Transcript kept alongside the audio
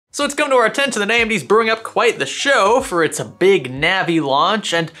So it's come to our attention that AMD's brewing up quite the show for its big Navi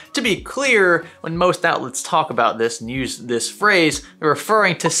launch, and to be clear, when most outlets talk about this and use this phrase, they're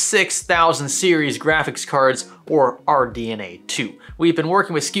referring to 6000 series graphics cards, or RDNA 2. We've been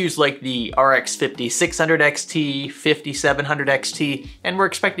working with SKUs like the RX 5600 XT, 5700 XT, and we're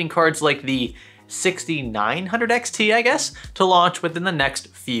expecting cards like the 6900 XT, I guess, to launch within the next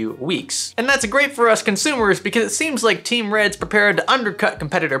few weeks. And that's great for us consumers because it seems like Team Red's prepared to undercut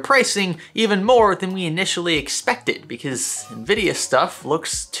competitor pricing even more than we initially expected, because Nvidia stuff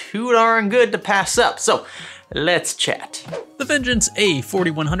looks too darn good to pass up. So let's chat. The Vengeance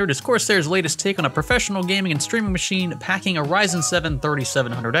A4100 is Corsair's latest take on a professional gaming and streaming machine packing a Ryzen 7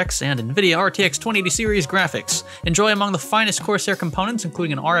 3700X and Nvidia RTX 2080 series graphics. Enjoy among the finest Corsair components,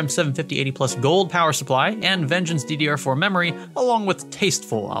 including an RM75080 Plus Gold power supply and Vengeance DDR4 memory, along with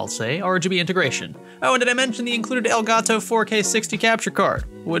tasteful, I'll say, RGB integration. Oh, and did I mention the included Elgato 4K 60 capture card?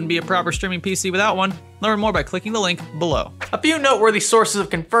 Wouldn't be a proper streaming PC without one. Learn more by clicking the link below. A few noteworthy sources have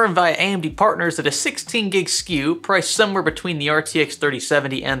confirmed via AMD partners that a 16 gig SKU priced somewhere between the RTX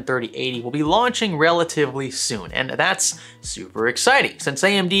 3070 and 3080 will be launching relatively soon, and that's super exciting. Since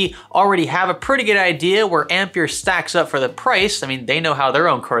AMD already have a pretty good idea where Ampere stacks up for the price, I mean, they know how their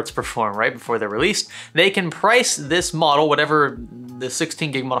own cards perform right before they're released, they can price this model, whatever the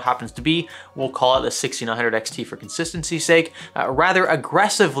 16 gig model happens to be, we'll call it the 6900 XT for consistency's sake, rather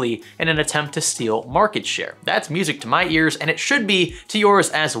aggressively in an attempt to steal market share. That's music to my ears, and it should be to yours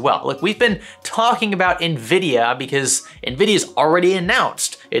as well. Look, we've been talking about Nvidia because Nvidia's already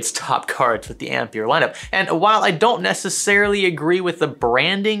announced its top cards with the Ampere lineup. And while I don't necessarily agree with the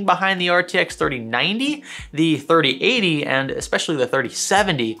branding behind the RTX 3090, the 3080 and especially the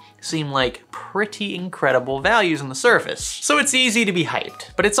 3070 seem like pretty incredible values on the surface. So it's easy to be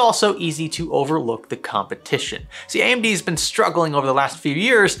hyped, but it's also easy to overlook the competition. See, AMD's been struggling over the last few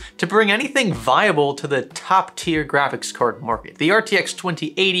years to bring anything viable to the top tier graphics card market. The RTX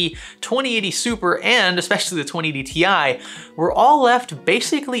 2080, 2080 Super, and especially the 2080 Ti were all left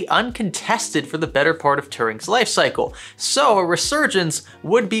basically uncontested for the better part of Turing's life cycle. So a resurgence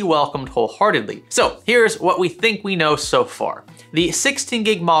would be welcomed wholeheartedly. So here's what we think we know so far. The 16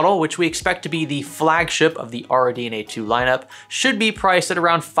 gig model, which we expect to be the flagship of the RDNA 2 lineup, should be priced at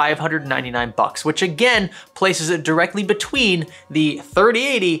around $599, which again places it directly between the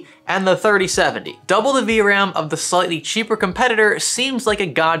 3080 and the 3070. Double the VRAM of the slightly cheaper competitor seems like a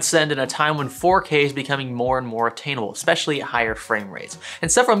godsend in a time when 4K is becoming more and more attainable, especially at higher frame rates.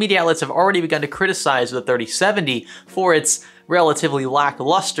 And several media outlets have already begun to criticize the 3070 for its relatively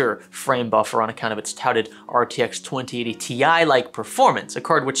lackluster frame buffer on account of its touted RTX 2080 Ti-like performance, a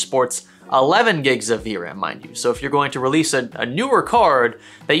card which sports 11 gigs of VRAM, mind you. So if you're going to release a newer card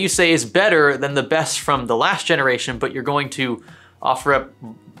that you say is better than the best from the last generation, but you're going to offer up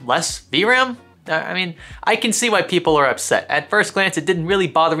less VRAM? I mean, I can see why people are upset. At first glance, it didn't really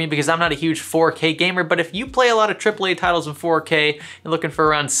bother me because I'm not a huge 4K gamer, but if you play a lot of AAA titles in 4K and looking for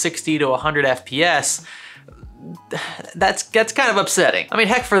around 60 to 100 FPS, that's kind of upsetting. I mean,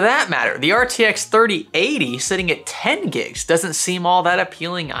 heck, for that matter, the RTX 3080 sitting at 10 gigs doesn't seem all that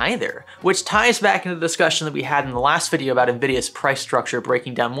appealing either, which ties back into the discussion that we had in the last video about Nvidia's price structure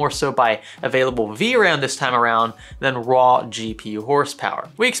breaking down more so by available VRAM this time around than raw GPU horsepower.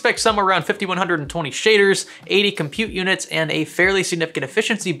 We expect somewhere around 5120 shaders, 80 compute units, and a fairly significant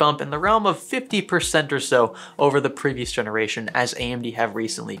efficiency bump in the realm of 50% or so over the previous generation, as AMD have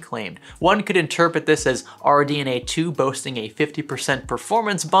recently claimed. One could interpret this as RDNA 2 boasting a 50%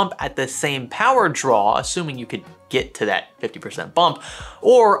 performance bump at the same power draw, assuming you could get to that 50% bump,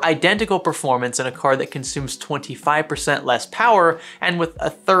 or identical performance in a card that consumes 25% less power and with a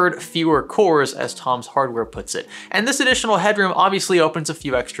third fewer cores, as Tom's Hardware puts it. And this additional headroom obviously opens a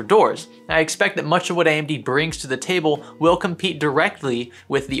few extra doors. I expect that much of what AMD brings to the table will compete directly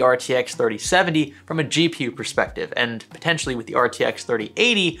with the RTX 3070 from a GPU perspective, and potentially with the RTX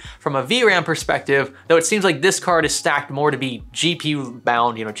 3080 from a VRAM perspective, though it seems like this card is stacked more to be GPU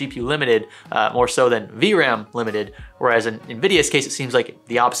bound, GPU limited, more so than VRAM limited. Whereas in Nvidia's case, it seems like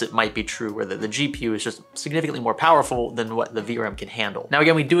the opposite might be true, where the GPU is just significantly more powerful than what the VRAM can handle. Now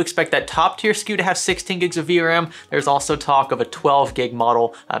again, we do expect that top tier SKU to have 16 gigs of VRAM. There's also talk of a 12 gig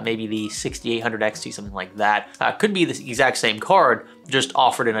model, maybe the 6800 XT, something like that. Could be the exact same card, just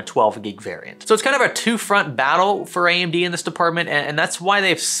offered in a 12 gig variant. So it's kind of a two-front battle for AMD in this department, and that's why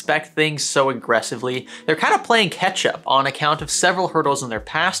they've spec'd things so aggressively. They're kind of playing catch up on account of several hurdles in their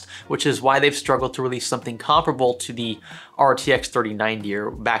past, which is why they've struggled to release something comparable to the the RTX 3090, or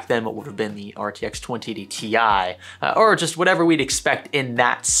back then what would have been the RTX 2080 Ti, or just whatever we'd expect in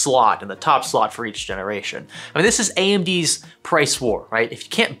that slot, in the top slot for each generation. I mean, this is AMD's price war, right? If you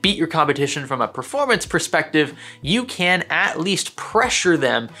can't beat your competition from a performance perspective, you can at least pressure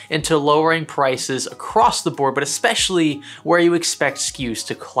them into lowering prices across the board, but especially where you expect SKUs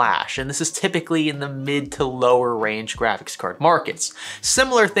to clash. And this is typically in the mid to lower range graphics card markets.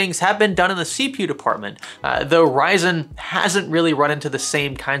 Similar things have been done in the CPU department, though Ryzen hasn't really run into the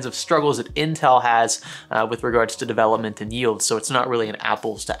same kinds of struggles that Intel has with regards to development and yield, so it's not really an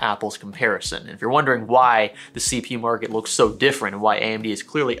apples to apples comparison. And if you're wondering why the CPU market looks so different and why AMD is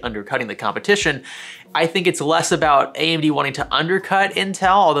clearly undercutting the competition, I think it's less about AMD wanting to undercut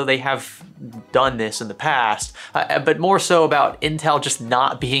Intel, although they have done this in the past, but more so about Intel just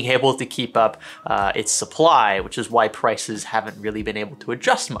not being able to keep up its supply, which is why prices haven't really been able to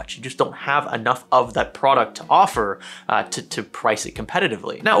adjust much. You just don't have enough of that product to offer to price it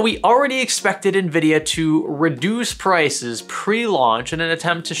competitively. Now, we already expected Nvidia to reduce prices pre-launch in an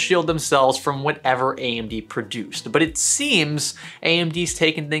attempt to shield themselves from whatever AMD produced, but it seems AMD's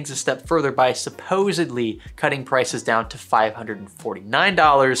taken things a step further by supposedly cutting prices down to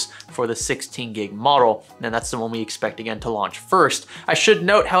 $549 for the 16 gig model, and that's the one we expect again to launch first. I should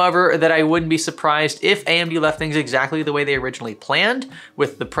note, however, that I wouldn't be surprised if AMD left things exactly the way they originally planned,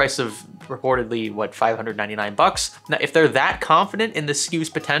 with the price of reportedly, what, $599? Now, if they're that confident in the SKU's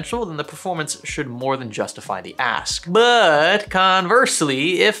potential, then the performance should more than justify the ask. But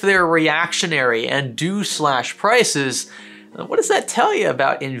conversely, if they're reactionary and do slash prices, what does that tell you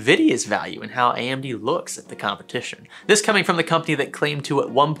about Nvidia's value and how AMD looks at the competition? This coming from the company that claimed to at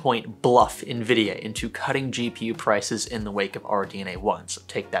one point bluff Nvidia into cutting GPU prices in the wake of RDNA 1, so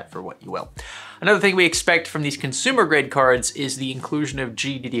take that for what you will. Another thing we expect from these consumer grade cards is the inclusion of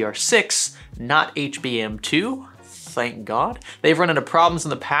GDDR6, not HBM2. Thank God. They've run into problems in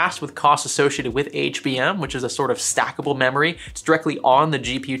the past with costs associated with HBM, which is a sort of stackable memory. It's directly on the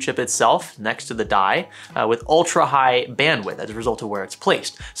GPU chip itself, next to the die, with ultra high bandwidth as a result of where it's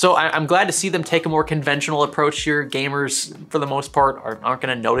placed. So I'm glad to see them take a more conventional approach here. Gamers, for the most part, aren't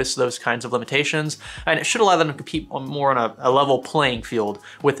going to notice those kinds of limitations, and it should allow them to compete more on a level playing field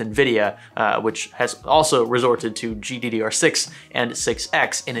with Nvidia, which has also resorted to GDDR6 and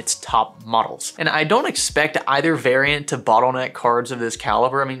 6X in its top models. And I don't expect either variant to bottleneck cards of this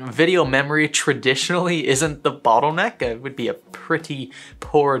caliber. I mean, video memory traditionally isn't the bottleneck. It would be a pretty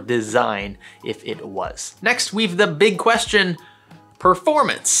poor design if it was. Next, we've the big question: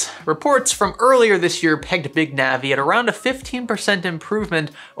 performance. Reports from earlier this year pegged Big Navi at around a 15% improvement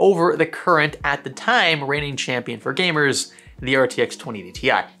over the current, at the time, reigning champion for gamers, the RTX 2080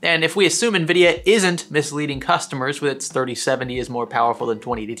 Ti. And if we assume Nvidia isn't misleading customers with its 3070 is more powerful than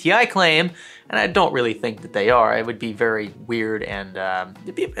 2080 Ti claim, and I don't really think that they are, it would be very weird, and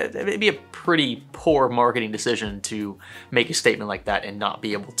it'd be a pretty poor marketing decision to make a statement like that and not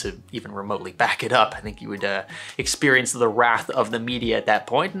be able to even remotely back it up. I think you would experience the wrath of the media at that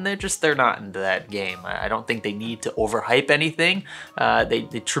point, and they're not into that game. I don't think they need to overhype anything.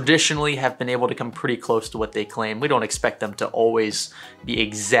 They traditionally have been able to come pretty close to what they claim. We don't expect them to always be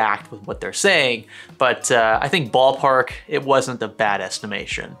exact with what they're saying, but I think ballpark, it wasn't a bad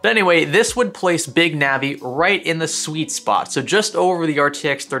estimation. But anyway, this would place Big Navi right in the sweet spot, so just over the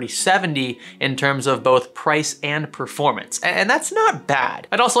RTX 3070 in terms of both price and performance, and that's not bad.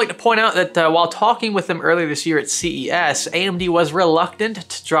 I'd also like to point out that while talking with them earlier this year at CES, AMD was reluctant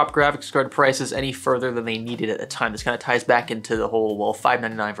to drop graphics card prices any further than they needed at the time. This kind of ties back into the whole, well,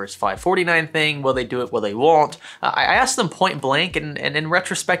 $599 versus $549 thing. Will they do it? Will they won't? I asked them point blank, and in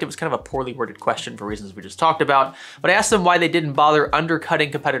retrospect, it was kind of a poorly worded question for reasons we just talked about, but I asked them why they didn't bother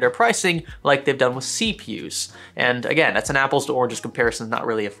undercutting competitor pricing like they've done with CPUs. And again, that's an apples to oranges comparison, not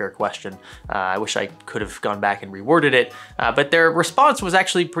really a fair question. I wish I could have gone back and reworded it, but their response was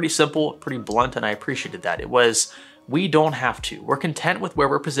actually pretty simple, pretty blunt, and I appreciated that. It was, we don't have to. We're content with where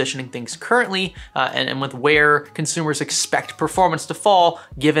we're positioning things currently and with where consumers expect performance to fall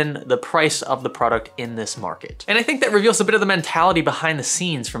given the price of the product in this market. And I think that reveals a bit of the mentality behind the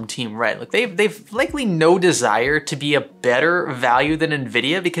scenes from Team Red. Like they've likely no desire to be a better value than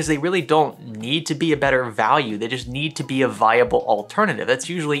Nvidia because they really don't need to be a better value. They just need to be a viable alternative. That's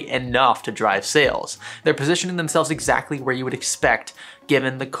usually enough to drive sales. They're positioning themselves exactly where you would expect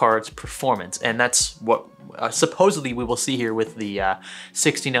given the card's performance, and that's what supposedly we will see here with the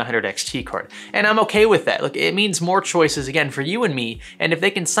 6900 XT card. And I'm okay with that. Look, it means more choices again for you and me, and if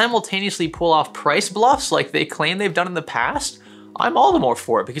they can simultaneously pull off price bluffs like they claim they've done in the past, I'm all the more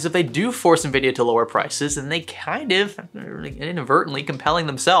for it, because if they do force Nvidia to lower prices, then they kind of inadvertently compelling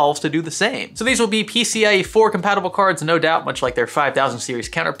themselves to do the same. So these will be PCIe 4 compatible cards, no doubt, much like their 5000 series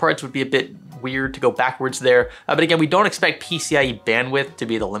counterparts. Would be a bit weird to go backwards there. But again, we don't expect PCIe bandwidth to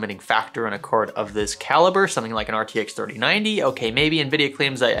be the limiting factor in a card of this caliber. Something like an RTX 3090, okay, maybe. Nvidia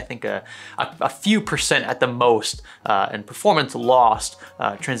claims, I think, a few percent at the most in performance lost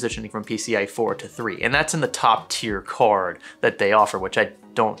transitioning from PCIe 4 to 3. And that's in the top tier card that they offer, which I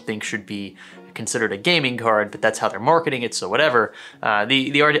don't think should be considered a gaming card, but that's how they're marketing it, so whatever.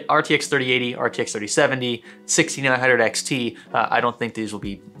 The RTX 3080, RTX 3070, 6900 XT, I don't think these will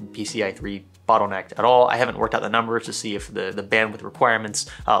be PCIe 3 bottlenecked at all. I haven't worked out the numbers to see if the bandwidth requirements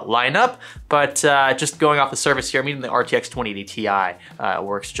line up, but just going off the surface here, I mean, the RTX 2080 Ti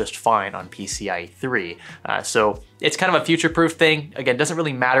works just fine on PCIe 3. So it's kind of a future-proof thing. Again, doesn't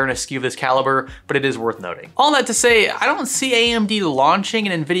really matter in a SKU of this caliber, but it is worth noting. All that to say, I don't see AMD launching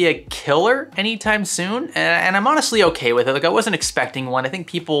an Nvidia killer anytime soon, and I'm honestly okay with it. Like, I wasn't expecting one. I think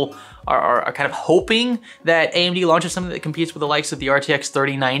people are kind of hoping that AMD launches something that competes with the likes of the RTX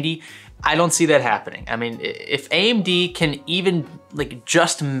 3090. I don't see that happening. I mean, if AMD can even like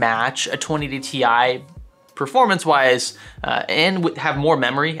just match a 2080 Ti performance-wise and have more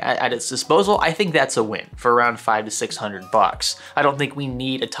memory at its disposal, I think that's a win for around $500 to $600. I don't think we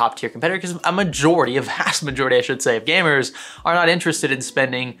need a top-tier competitor, because a vast majority, I should say, of gamers are not interested in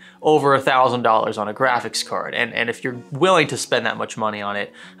spending over $1,000 on a graphics card. And if you're willing to spend that much money on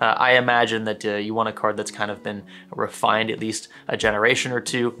it, I imagine that you want a card that's kind of been refined at least a generation or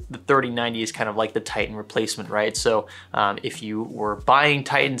two. The 3090 is kind of like the Titan replacement, right? So if you were buying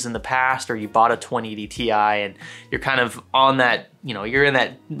Titans in the past, or you bought a 2080 Ti, and you're kind of on that, you're in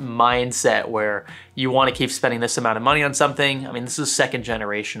that mindset where you want to keep spending this amount of money on something. I mean, this is second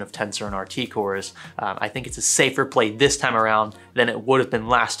generation of Tensor and RT cores. I think it's a safer play this time around than it would have been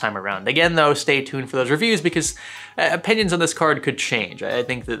last time around. Again, though, stay tuned for those reviews, because opinions on this card could change. I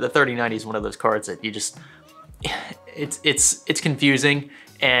think that the 3090 is one of those cards that you just, it's confusing,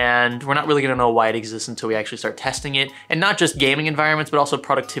 and we're not really gonna know why it exists until we actually start testing it. And not just gaming environments, but also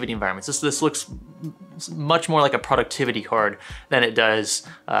productivity environments. This looks much more like a productivity card than it does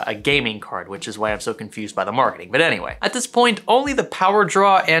a gaming card, which is why I'm so confused by the marketing. But anyway, at this point, only the power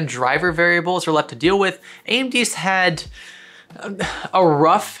draw and driver variables are left to deal with. AMD's had a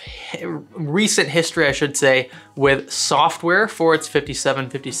rough recent history, I should say, with software for its 57,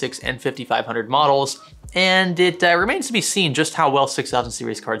 56, and 5500 models. And it remains to be seen just how well 6000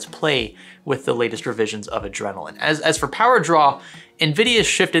 series cards play with the latest revisions of Adrenalin. As for power draw, Nvidia has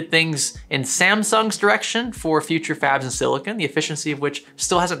shifted things in Samsung's direction for future fabs in silicon, the efficiency of which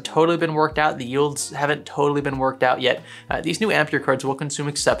still hasn't totally been worked out. The yields haven't totally been worked out yet. These new Ampere cards will consume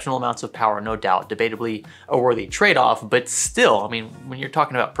exceptional amounts of power, no doubt, debatably a worthy trade-off, but still, I mean, when you're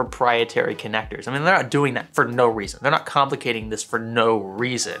talking about proprietary connectors, I mean, they're not doing that for no reason. They're not complicating this for no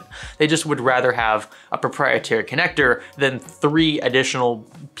reason. They just would rather have a proprietary connector than 3 additional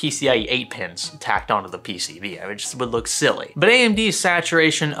PCIe 8 pins tacked onto the PCB. I mean, it just would look silly. But AMD's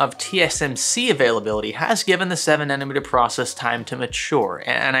saturation of TSMC availability has given the 7nm process time to mature,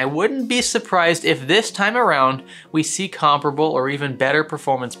 and I wouldn't be surprised if this time around we see comparable or even better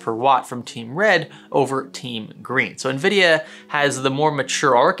performance per watt from Team Red over Team Green. So Nvidia has the more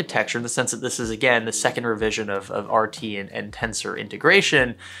mature architecture in the sense that this is, again, the second revision of RT and Tensor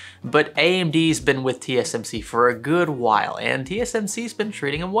integration, but AMD's been with TSMC for a good while, and TSMC's been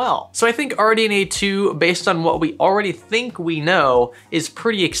treating them well. So I think RDNA 2, based on what we already think we know, is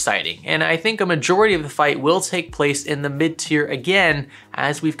pretty exciting, and I think a majority of the fight will take place in the mid-tier again,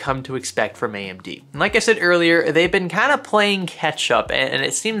 as we've come to expect from AMD. And like I said earlier, they've been kind of playing catch-up, and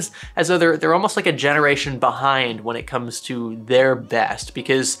it seems as though they're almost like a generation behind when it comes to their best,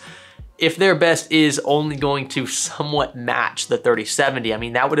 because if their best is only going to somewhat match the 3070, I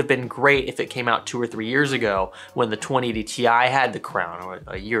mean, that would have been great if it came out 2 or 3 years ago when the 2080 Ti had the crown, or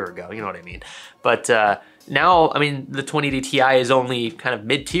a year ago, you know what I mean? But now, I mean, the 2080 Ti is only kind of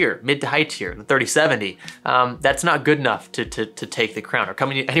mid-tier, mid to high tier, the 3070. That's not good enough to take the crown, or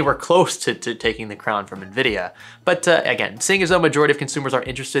coming anywhere close to taking the crown from Nvidia. But again, seeing as though majority of consumers aren't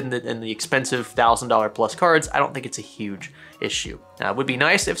interested in the expensive $1,000 plus cards, I don't think it's a huge issue. Now, it would be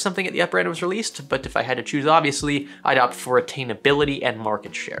nice if something at the upper end was released, but if I had to choose, obviously, I'd opt for attainability and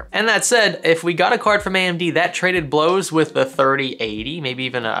market share. And that said, if we got a card from AMD that traded blows with the 3080, maybe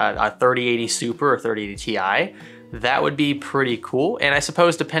even a 3080 Super or 3080 Ti, that would be pretty cool. And I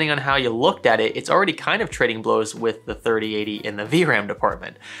suppose depending on how you looked at it, it's already kind of trading blows with the 3080 in the VRAM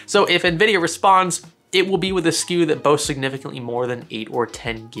department. So if Nvidia responds, it will be with a SKU that boasts significantly more than 8 or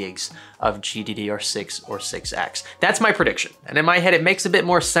 10 gigs of GDDR6 or 6X. That's my prediction. And in my head, it makes a bit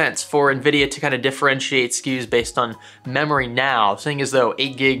more sense for Nvidia to kind of differentiate SKUs based on memory now, saying as though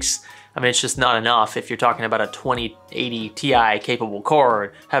 8 gigs, I mean, it's just not enough if you're talking about a 2080 Ti capable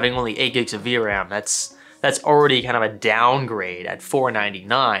card having only 8 gigs of VRAM. That's already kind of a downgrade at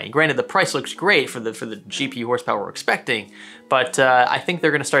 $499. Granted, the price looks great for the GPU horsepower we're expecting, but I think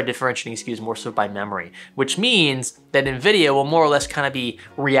they're gonna start differentiating SKUs more so by memory, which means that Nvidia will more or less kind of be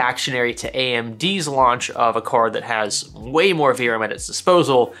reactionary to AMD's launch of a card that has way more VRAM at its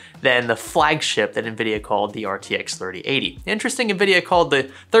disposal than the flagship that Nvidia called the RTX 3080. Interesting, Nvidia called the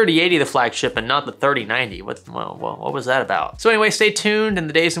 3080 the flagship and not the 3090. What was that about? So anyway, stay tuned in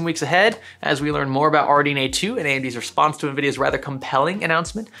the days and weeks ahead as we learn more about RDNA 2 and AMD's response to Nvidia's rather compelling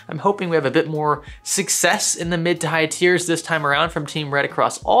announcement. I'm hoping we have a bit more success in the mid to high tiers this time around from Team Red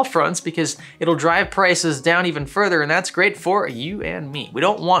across all fronts, because it'll drive prices down even further, and that's great for you and me. We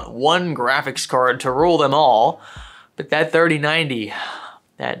don't want one graphics card to rule them all, but that 3090,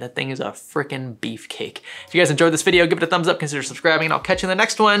 that thing is a frickin' beefcake. If you guys enjoyed this video, give it a thumbs up, consider subscribing, and I'll catch you in the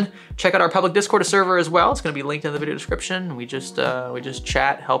next one. Check out our public Discord server as well. It's gonna be linked in the video description. We just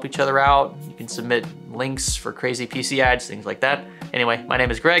chat, help each other out. You can submit links for crazy PC ads, things like that. Anyway, my name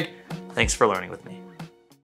is Greg. Thanks for learning with me.